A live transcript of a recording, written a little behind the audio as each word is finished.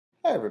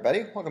Hi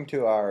everybody, welcome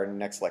to our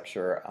next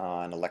lecture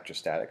on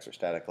electrostatics or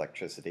static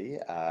electricity.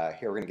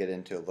 Here we're going to get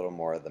into a little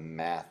more of the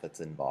math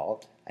that's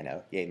involved. I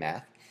know, yay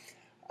math.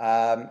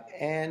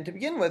 And to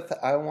begin with,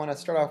 I want to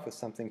start off with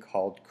something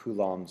called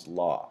Coulomb's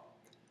law.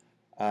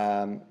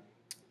 Um,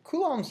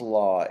 Coulomb's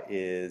law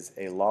is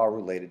a law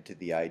related to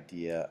the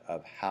idea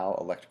of how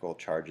electrical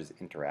charges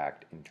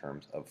interact in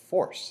terms of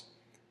force.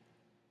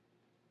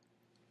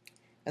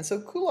 And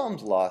so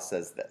Coulomb's law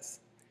says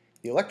this.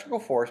 The electrical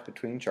force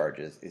between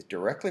charges is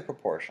directly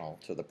proportional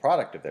to the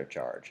product of their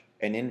charge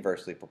and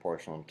inversely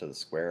proportional to the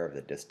square of the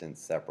distance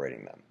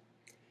separating them.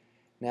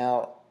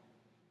 Now,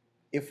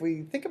 if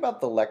we think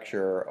about the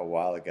lecture a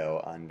while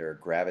ago under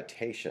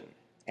gravitation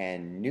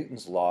and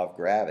Newton's law of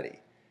gravity,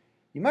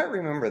 you might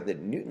remember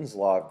that Newton's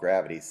law of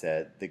gravity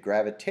said the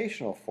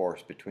gravitational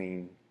force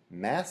between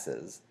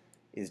masses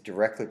is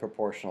directly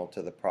proportional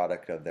to the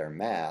product of their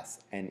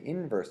mass and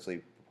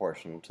inversely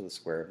proportional to the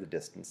square of the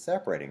distance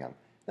separating them.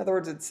 In other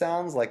words, it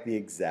sounds like the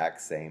exact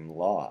same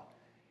law.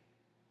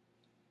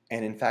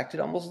 And in fact, it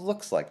almost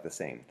looks like the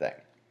same thing.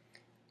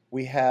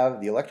 We have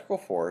the electrical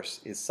force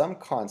is some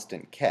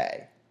constant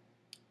K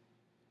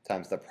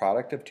times the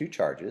product of two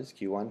charges,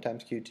 Q1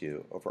 times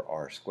Q2, over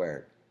R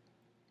squared.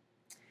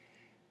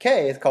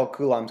 K is called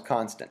Coulomb's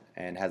constant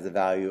and has a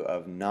value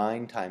of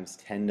 9 times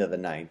 10 to the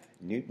 9th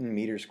Newton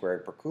meter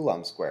squared per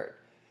Coulomb squared.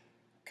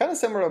 Kind of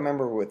similar to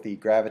remember with the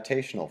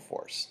gravitational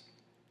force.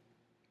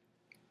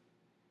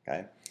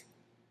 Okay?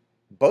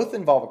 Both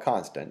involve a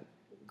constant,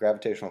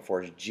 gravitational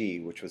force G,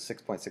 which was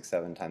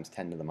 6.67 times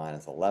 10 to the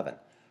minus 11.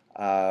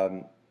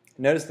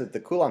 Notice that the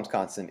Coulomb's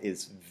constant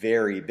is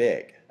very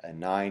big, a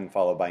 9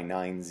 followed by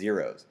 9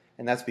 zeros,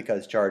 and that's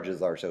because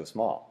charges are so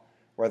small.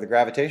 Where the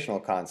gravitational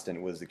constant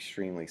was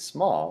extremely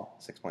small,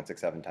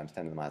 6.67 times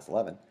 10 to the minus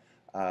 11,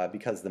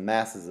 because the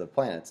masses of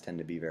planets tend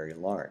to be very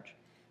large.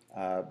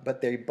 But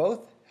they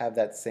both have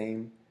that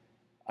same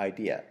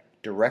idea,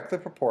 directly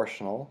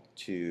proportional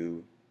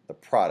to the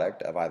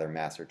product of either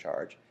mass or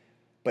charge,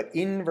 but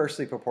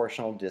inversely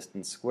proportional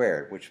distance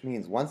squared, which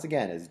means, once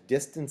again, as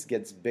distance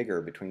gets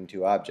bigger between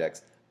two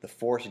objects, the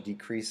force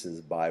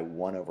decreases by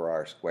 1 over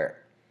r squared.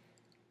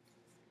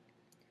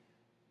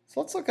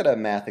 So let's look at a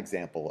math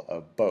example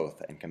of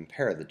both and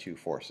compare the two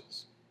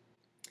forces.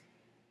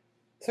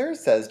 So here it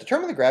says,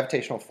 determine the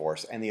gravitational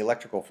force and the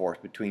electrical force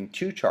between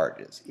two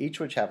charges,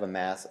 each which have a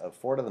mass of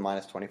 4 to the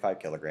minus 25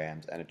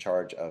 kilograms and a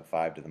charge of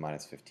 5 to the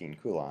minus 15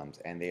 coulombs,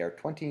 and they are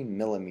 20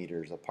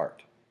 millimeters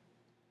apart.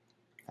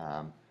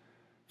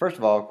 First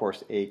of all, of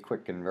course, a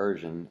quick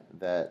conversion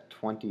that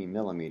 20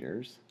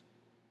 millimeters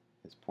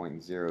is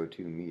 0.02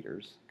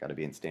 meters. Got to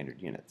be in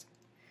standard units.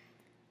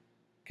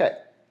 Okay,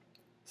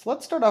 so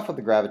let's start off with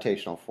the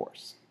gravitational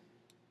force.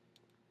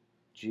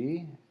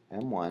 G,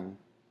 m1,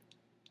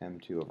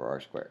 m2 over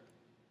r squared.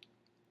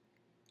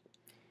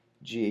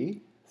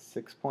 G,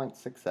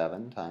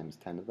 6.67 times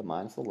 10 to the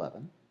minus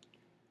 11.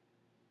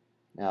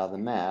 Now the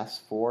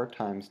mass, 4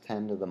 times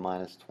 10 to the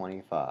minus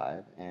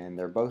 25, and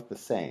they're both the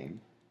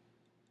same.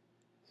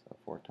 So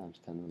 4 times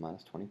 10 to the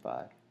minus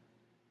 25.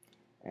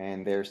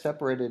 And they're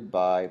separated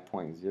by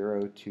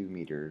 0.02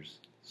 meters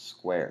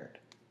squared.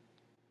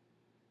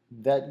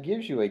 That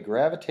gives you a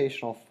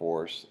gravitational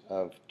force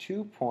of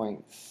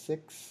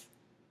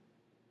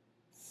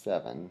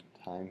 2.67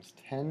 times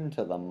 10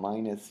 to the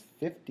minus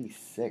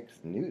 56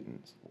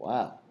 newtons.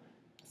 Wow,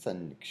 that's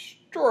an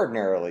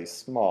extraordinarily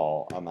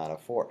small amount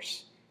of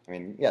force. I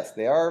mean, yes,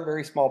 they are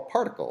very small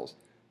particles,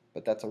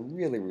 but that's a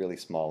really, really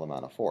small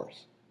amount of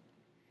force.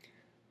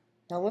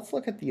 Now let's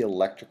look at the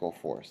electrical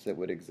force that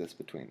would exist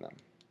between them.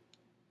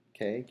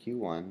 K,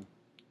 Q1,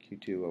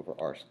 Q2 over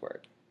R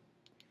squared.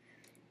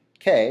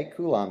 K,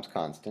 Coulomb's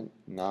constant,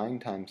 9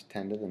 times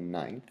 10 to the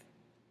 9th.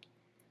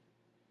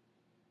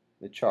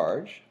 The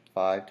charge,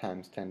 5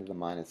 times 10 to the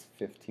minus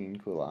 15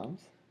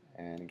 coulombs.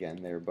 And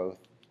again, they're both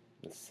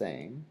the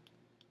same.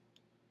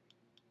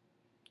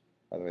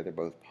 By the way, they're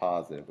both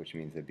positive, which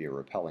means they'd be a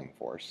repelling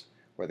force,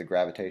 where the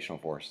gravitational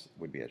force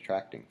would be an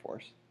attracting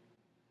force.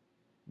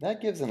 That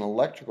gives an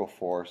electrical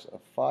force of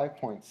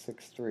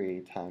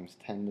 5.63 times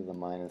 10 to the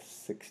minus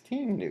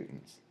 16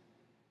 newtons.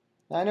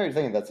 Now I know you're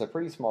thinking that's a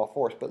pretty small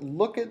force, but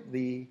look at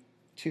the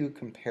two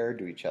compared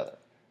to each other.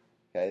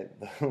 Okay,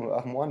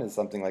 one is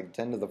something like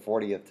 10 to the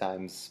 40th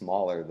times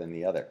smaller than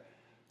the other.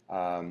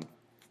 Now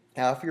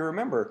if you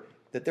remember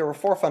that there were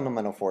 4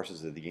 fundamental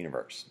forces of the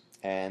universe,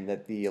 and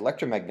that the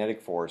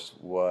electromagnetic force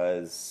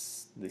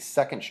was the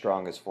second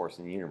strongest force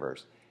in the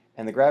universe,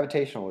 and the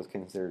gravitational was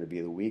considered to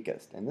be the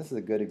weakest. And this is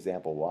a good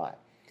example why.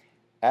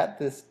 At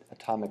this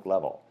atomic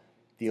level,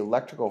 the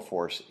electrical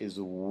force is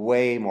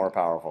way more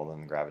powerful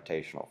than the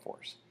gravitational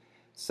force.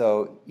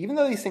 So even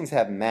though these things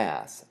have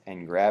mass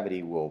and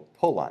gravity will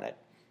pull on it,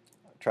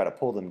 try to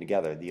pull them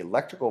together, the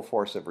electrical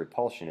force of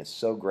repulsion is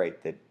so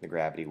great that the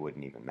gravity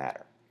wouldn't even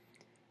matter.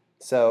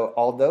 So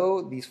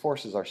although these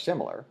forces are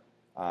similar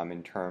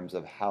in terms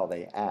of how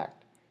they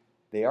act,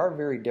 they are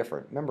very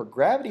different. Remember,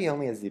 gravity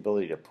only has the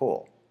ability to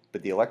pull,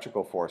 but the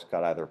electrical force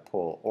could either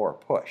pull or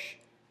push,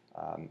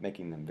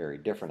 making them very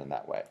different in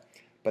that way.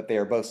 but they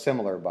are both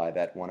similar by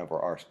that 1 over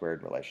r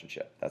squared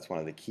relationship. That's one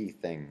of the key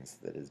things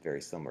that is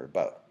very similar to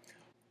both.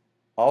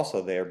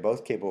 Also, they are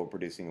both capable of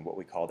producing what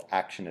we call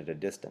action at a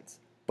distance.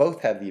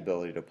 Both have the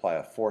ability to apply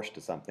a force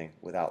to something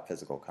without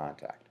physical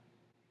contact.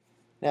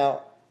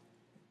 Now,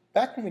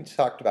 back when we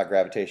talked about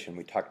gravitation,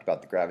 we talked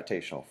about the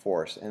gravitational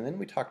force, and then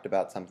we talked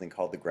about something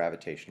called the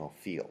gravitational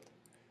field.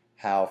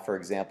 How, for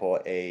example,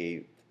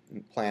 a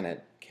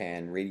planet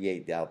can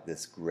radiate out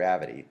this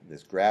gravity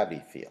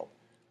field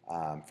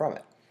from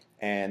it.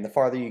 And the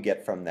farther you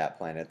get from that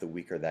planet, the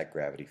weaker that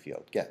gravity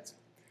field gets.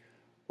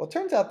 Well, it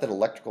turns out that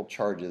electrical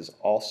charges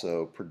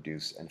also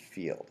produce a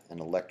field, an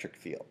electric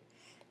field.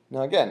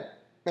 Now again,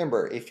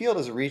 remember, a field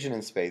is a region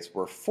in space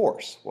where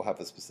force will have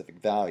a specific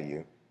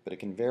value, but it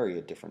can vary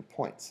at different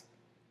points.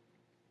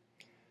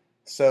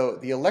 So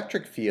the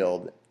electric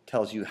field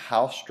tells you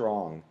how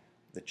strong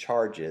the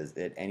charge is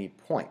at any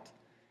point.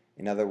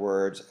 In other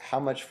words, how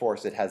much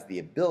force it has the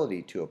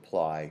ability to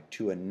apply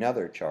to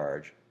another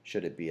charge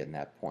should it be in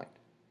that point.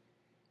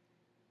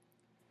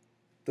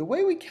 The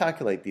way we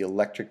calculate the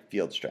electric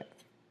field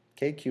strength,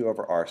 kq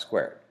over r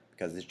squared,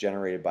 because it's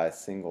generated by a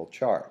single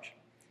charge.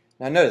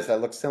 Now notice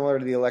that looks similar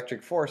to the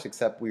electric force,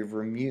 except we've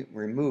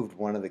removed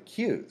one of the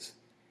q's.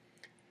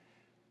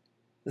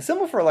 The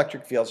symbol for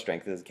electric field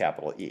strength is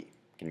capital E,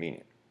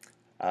 convenient.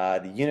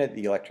 The unit of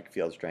the electric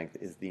field strength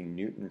is the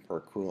Newton per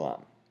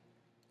Coulomb.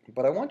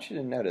 But I want you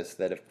to notice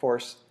that, of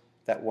course,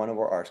 that 1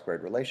 over r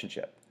squared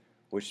relationship,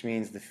 which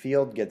means the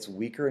field gets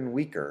weaker and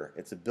weaker,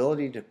 its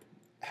ability to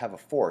have a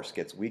force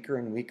gets weaker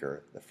and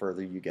weaker the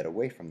further you get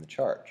away from the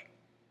charge.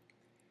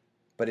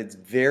 But it's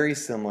very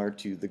similar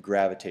to the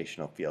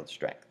gravitational field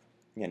strength.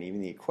 Again,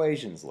 even the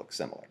equations look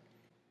similar.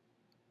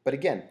 But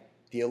again,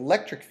 the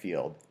electric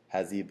field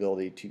has the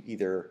ability to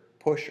either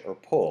push or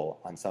pull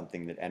on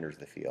something that enters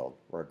the field,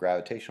 where a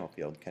gravitational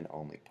field can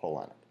only pull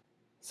on it.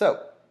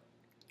 So,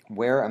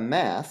 where a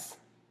mass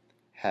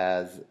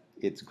has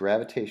its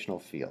gravitational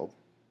field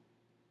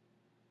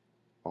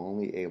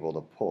only able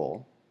to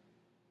pull,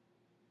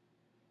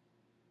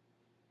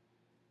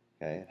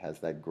 okay, it has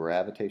that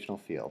gravitational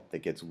field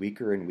that gets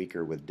weaker and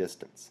weaker with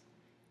distance.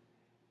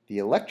 The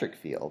electric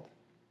field,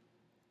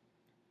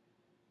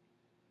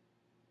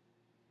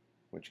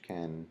 which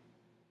can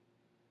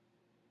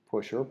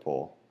push or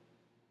pull,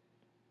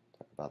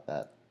 talk about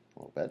that a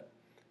little bit,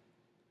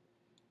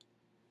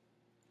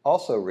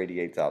 also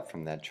radiates out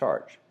from that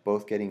charge,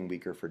 both getting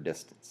weaker for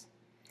distance.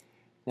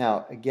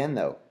 Now, again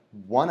though,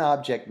 one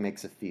object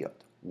makes a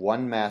field,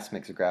 one mass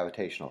makes a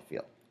gravitational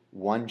field,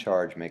 one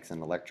charge makes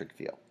an electric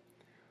field.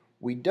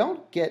 We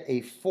don't get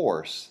a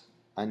force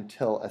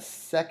until a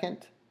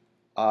second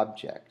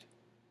object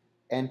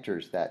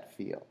enters that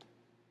field.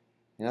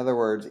 In other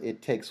words,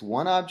 it takes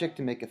one object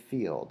to make a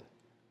field,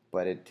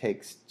 but it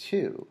takes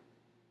two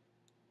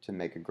to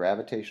make a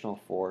gravitational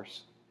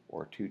force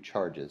or two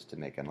charges to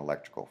make an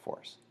electrical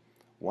force.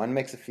 One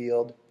makes a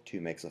field, two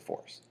makes a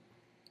force.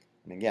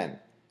 And again,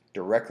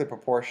 directly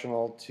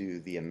proportional to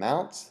the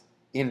amounts,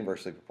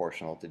 inversely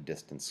proportional to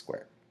distance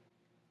squared.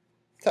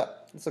 So,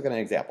 let's look at an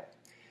example.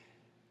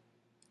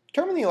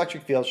 Determine the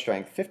electric field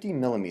strength 50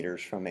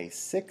 millimeters from a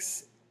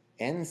 6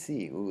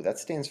 NC, ooh, that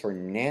stands for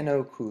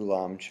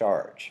nanocoulomb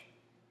charge.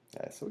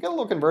 Okay, so we've got a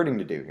little converting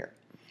to do here.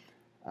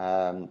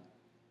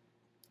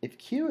 If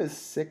Q is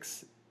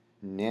 6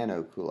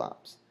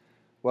 nanocoulombs,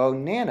 well,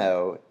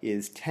 nano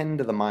is 10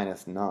 to the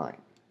minus 9.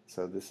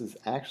 So this is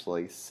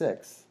actually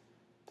 6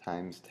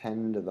 times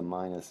 10 to the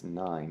minus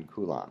 9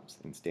 coulombs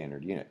in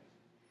standard unit.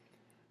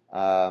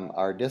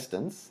 Our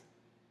distance,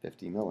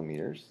 50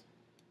 millimeters,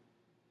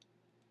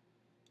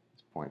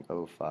 is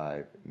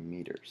 0.05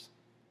 meters.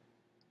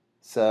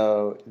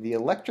 So the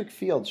electric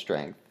field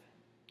strength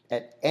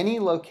at any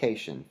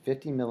location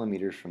 50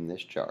 millimeters from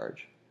this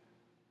charge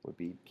would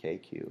be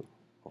kq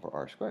over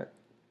r squared.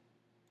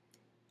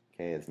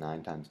 K is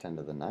 9 times 10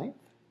 to the 9th.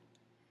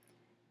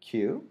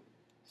 Q,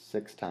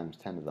 6 times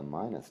 10 to the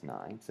minus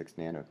 9, 6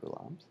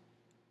 nanocoulombs.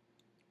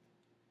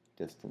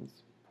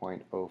 Distance,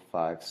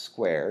 0.05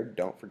 squared.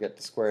 Don't forget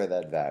to square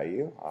that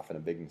value. Often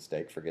a big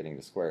mistake, forgetting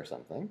to square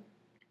something.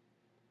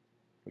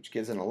 Which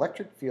gives an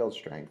electric field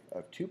strength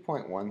of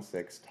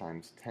 2.16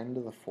 times 10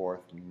 to the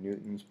 4th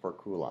newtons per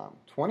coulomb.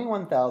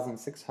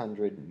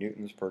 21,600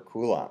 newtons per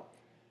coulomb.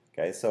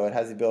 Okay, so it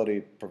has the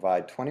ability to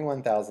provide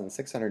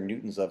 21,600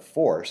 newtons of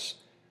force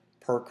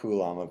per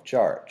coulomb of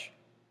charge.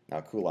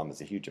 Now, coulomb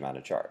is a huge amount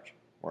of charge.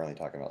 We're only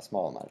talking about a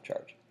small amount of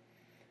charge.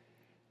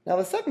 Now,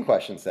 the second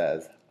question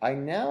says, I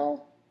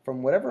now,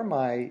 from whatever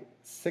my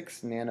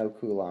 6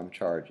 nanocoulomb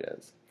charge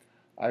is,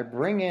 I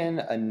bring in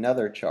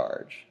another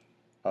charge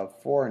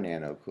of 4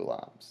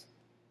 nanocoulombs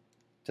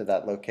to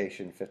that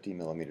location 50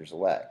 millimeters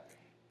away.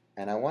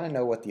 And I want to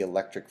know what the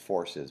electric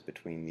force is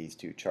between these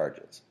two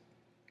charges.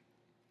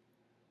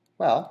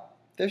 Well,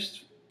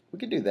 we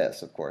could do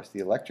this, of course. The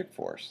electric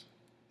force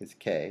is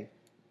K,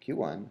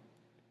 Q1,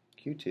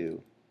 Q2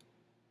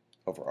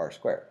 over R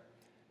squared.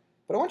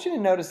 But I want you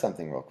to notice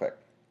something real quick.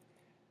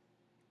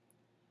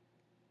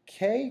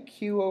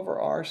 KQ over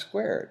R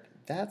squared,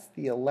 that's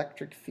the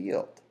electric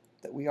field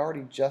that we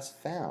already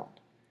just found.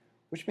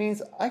 which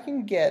means I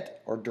can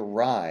get or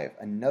derive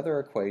another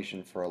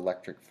equation for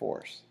electric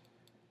force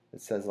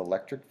that says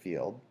electric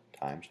field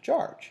times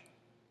charge,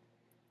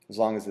 as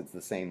long as it's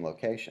the same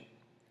location.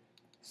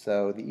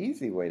 So the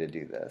easy way to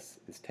do this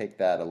is take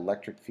that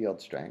electric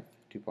field strength,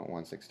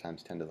 2.16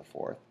 times 10 to the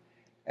fourth,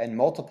 and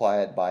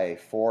multiply it by a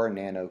 4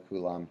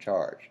 nanocoulomb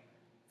charge.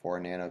 4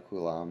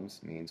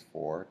 nanocoulombs means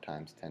 4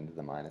 times 10 to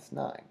the minus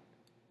 9.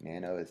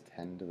 Nano is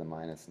 10 to the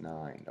minus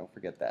 9. Don't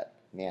forget that.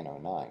 Nano,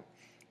 9.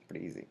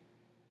 Pretty easy.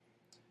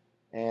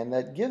 And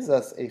that gives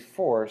us a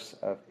force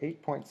of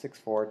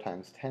 8.64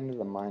 times 10 to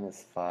the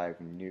minus 5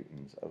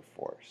 newtons of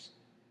force.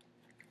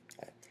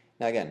 Okay.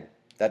 Now again,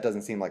 that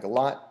doesn't seem like a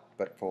lot,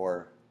 but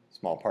for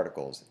small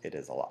particles, it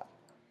is a lot.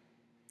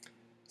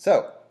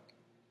 So,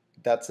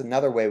 that's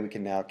another way we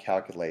can now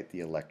calculate the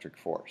electric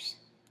force.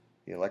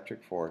 The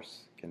electric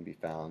force can be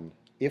found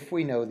if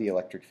we know the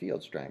electric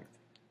field strength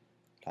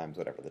times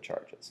whatever the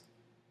charge is.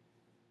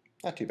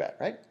 Not too bad,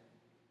 right?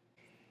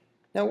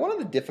 Now, one of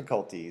the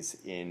difficulties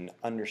in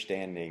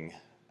understanding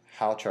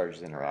how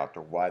charges interact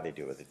or why they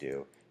do what they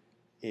do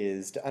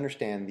is to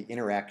understand the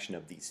interaction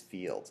of these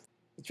fields.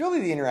 It's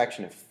really the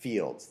interaction of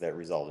fields that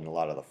result in a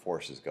lot of the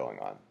forces going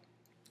on.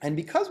 And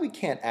because we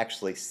can't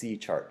actually see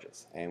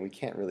charges and we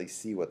can't really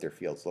see what their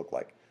fields look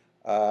like,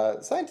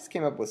 scientists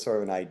came up with sort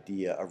of an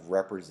idea of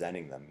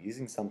representing them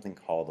using something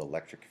called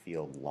electric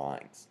field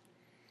lines.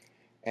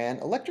 And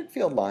electric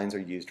field lines are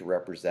used to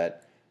represent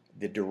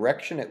the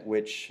direction at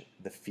which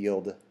the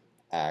field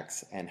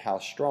acts and how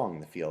strong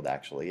the field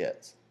actually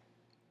is.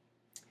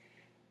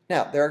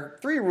 Now, there are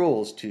 3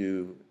 rules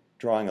to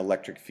drawing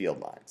electric field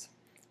lines,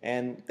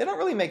 and they don't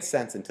really make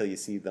sense until you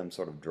see them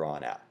sort of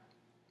drawn out.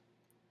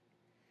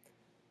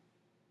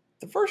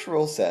 The first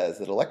rule says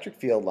that electric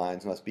field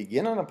lines must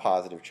begin on a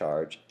positive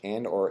charge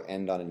and or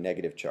end on a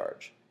negative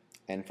charge.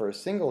 And for a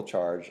single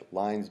charge,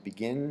 lines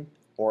begin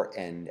or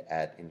end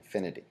at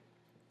infinity.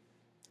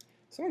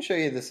 So I'm going to show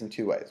you this in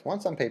 2 ways,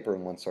 once on paper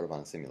and once sort of on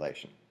a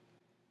simulation.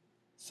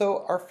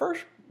 So our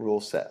first rule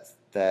says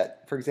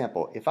that, for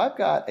example, if I've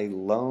got a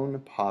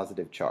lone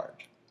positive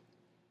charge,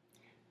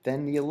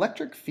 then the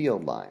electric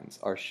field lines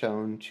are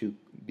shown to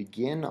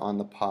begin on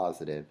the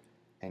positive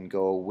and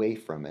go away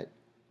from it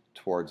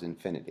towards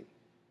infinity.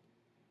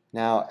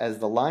 Now, as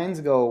the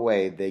lines go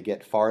away, they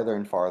get farther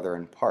and farther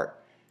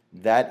apart.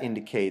 That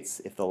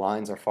indicates if the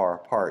lines are far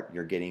apart,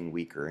 you're getting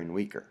weaker and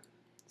weaker.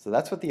 So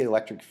that's what the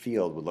electric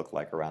field would look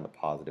like around a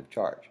positive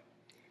charge.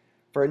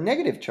 For a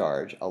negative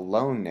charge, a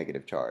lone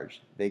negative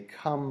charge, they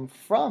come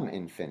from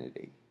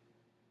infinity.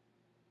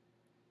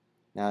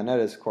 Now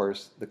notice, of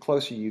course, the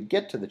closer you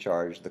get to the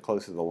charge, the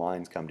closer the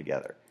lines come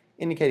together,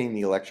 indicating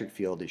the electric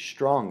field is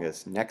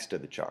strongest next to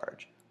the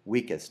charge,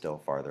 weakest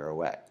still farther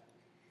away.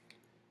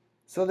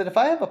 So that if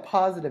I have a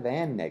positive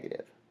and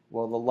negative,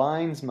 well, the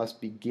lines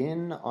must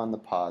begin on the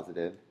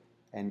positive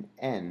and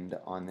end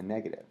on the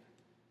negative.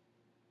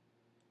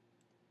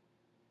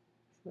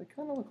 So they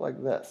kind of look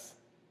like this.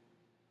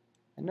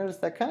 And notice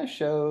that kind of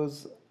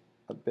shows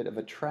a bit of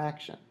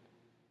attraction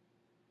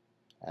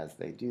as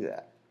they do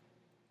that.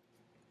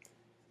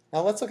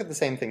 Now let's look at the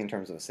same thing in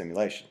terms of a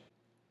simulation.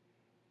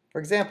 For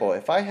example,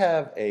 if I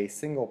have a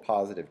single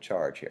positive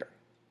charge here,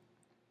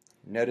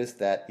 notice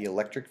that the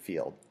electric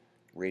field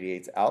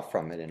radiates out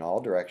from it in all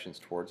directions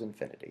towards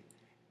infinity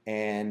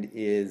and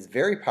is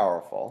very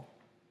powerful.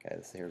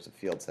 Okay, here's a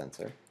field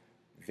sensor.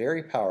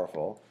 Very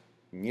powerful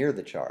near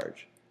the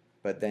charge,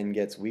 but then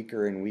gets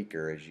weaker and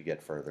weaker as you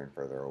get further and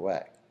further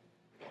away.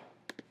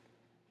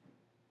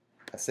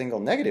 A single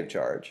negative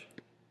charge,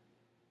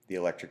 the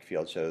electric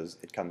field shows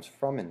it comes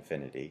from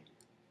infinity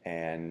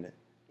and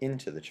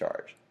into the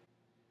charge.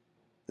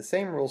 The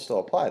same rules still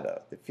apply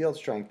though. The field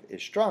strength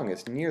is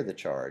strongest near the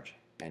charge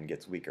and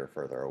gets weaker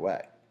further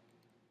away.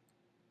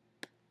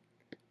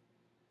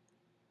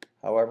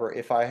 However,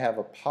 if I have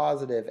a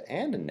positive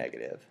and a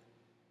negative,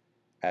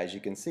 as you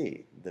can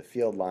see, the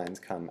field lines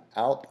come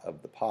out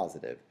of the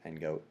positive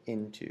and go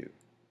into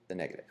the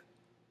negative.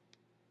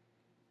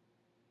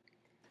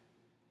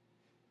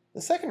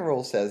 The second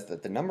rule says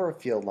that the number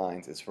of field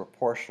lines is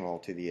proportional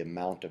to the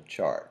amount of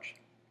charge.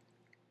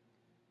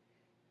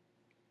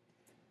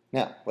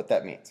 Now, what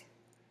that means.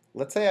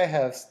 Let's say I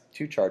have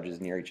 2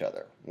 charges near each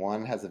other.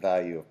 One has a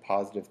value of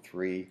positive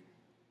 3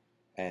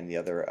 and the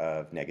other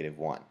of negative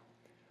 1.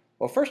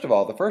 Well, first of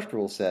all, the first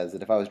rule says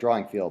that if I was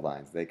drawing field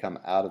lines, they come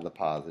out of the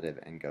positive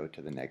and go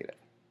to the negative.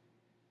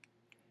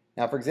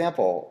 Now, for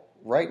example,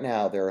 right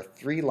now there are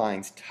 3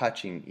 lines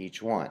touching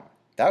each one.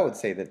 That would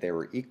say that they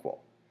were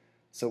equal.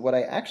 So what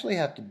I actually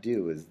have to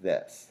do is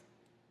this.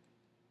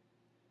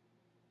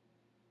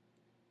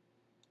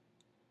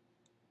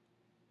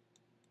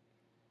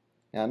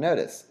 Now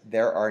notice,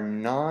 there are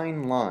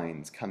 9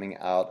 lines coming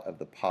out of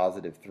the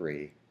positive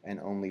 3 and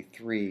only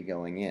 3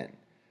 going in.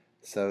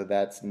 So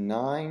that's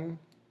 9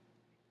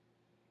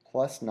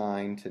 plus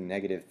 9 to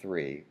negative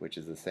 3, which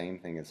is the same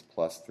thing as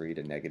plus 3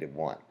 to negative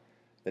 1.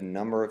 The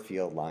number of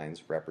field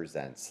lines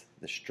represents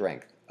the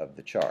strength of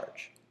the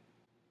charge.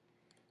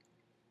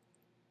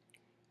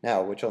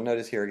 Now, what you'll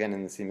notice here again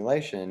in the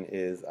simulation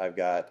is I've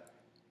got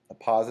a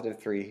positive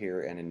 3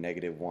 here, and a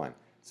negative 1.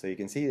 So you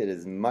can see that it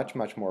is much,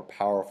 much more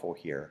powerful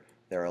here.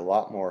 There are a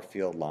lot more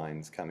field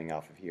lines coming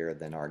off of here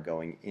than are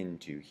going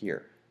into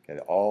here. Okay,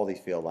 all these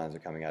field lines are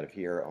coming out of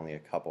here, only a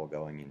couple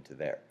going into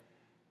there.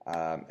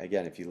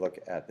 Again, if you look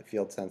at the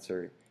field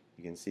sensor,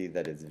 you can see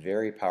that it's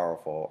very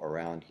powerful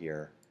around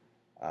here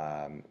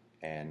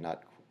and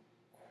not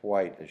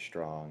quite as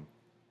strong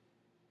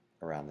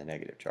around the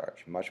negative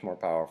charge. Much more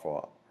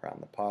powerful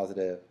around the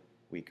positive,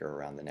 weaker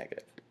around the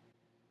negative.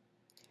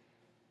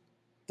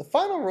 The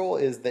final rule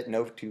is that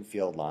no two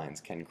field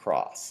lines can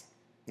cross.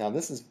 Now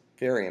this is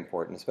very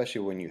important,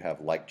 especially when you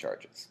have like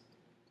charges.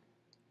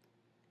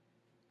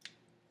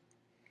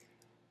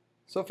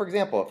 So for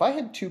example, if I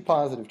had two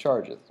positive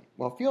charges,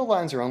 well, field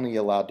lines are only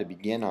allowed to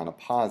begin on a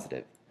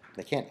positive.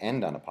 They can't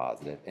end on a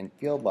positive, and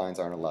field lines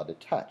aren't allowed to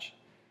touch.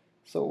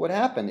 So what would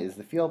happen is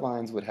the field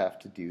lines would have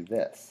to do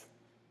this.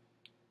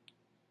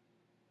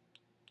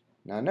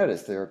 Now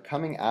notice they're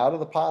coming out of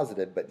the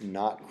positive but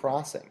not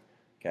crossing.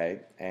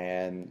 Okay,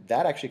 and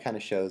that actually kind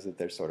of shows that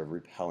they're sort of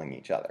repelling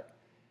each other.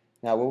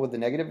 Now what would the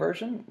negative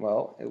version?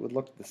 Well, it would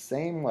look the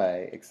same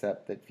way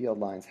except that field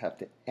lines have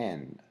to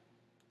end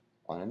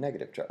on a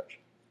negative charge.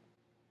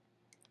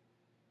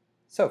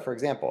 So for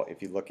example,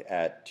 if you look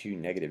at two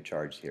negative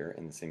charges here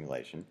in the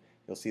simulation,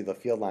 you'll see the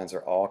field lines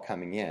are all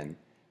coming in.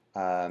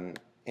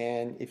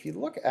 And if you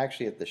look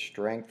actually at the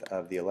strength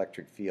of the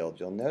electric field,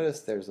 you'll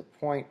notice there's a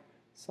point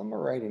somewhere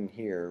right in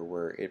here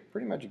where it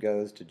pretty much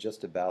goes to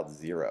just about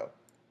 0.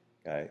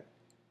 Okay,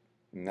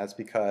 and that's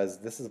because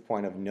this is a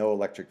point of no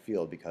electric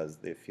field because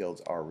the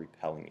fields are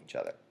repelling each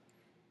other.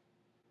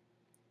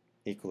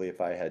 Equally,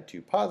 if I had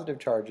two positive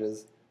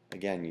charges,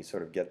 again you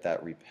sort of get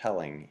that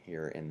repelling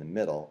here in the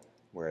middle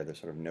where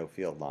there's sort of no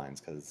field lines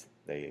because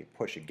they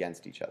push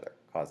against each other,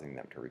 causing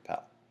them to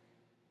repel.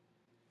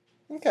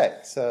 Okay,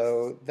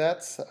 so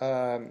that's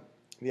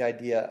the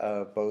idea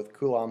of both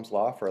Coulomb's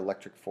law for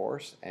electric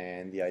force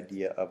and the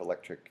idea of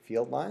electric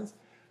field lines.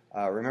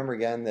 Remember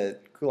again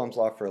that Coulomb's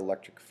law for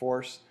electric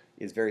force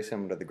is very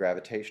similar to the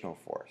gravitational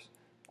force.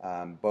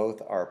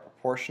 Both are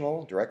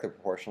proportional, directly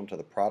proportional to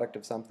the product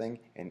of something,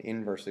 and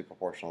inversely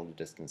proportional to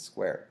distance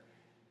squared.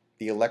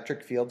 The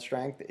electric field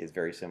strength is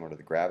very similar to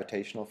the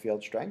gravitational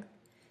field strength.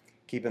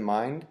 Keep in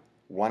mind,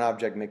 one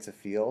object makes a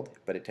field,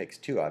 but it takes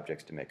two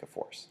objects to make a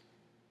force.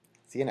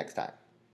 See you next time.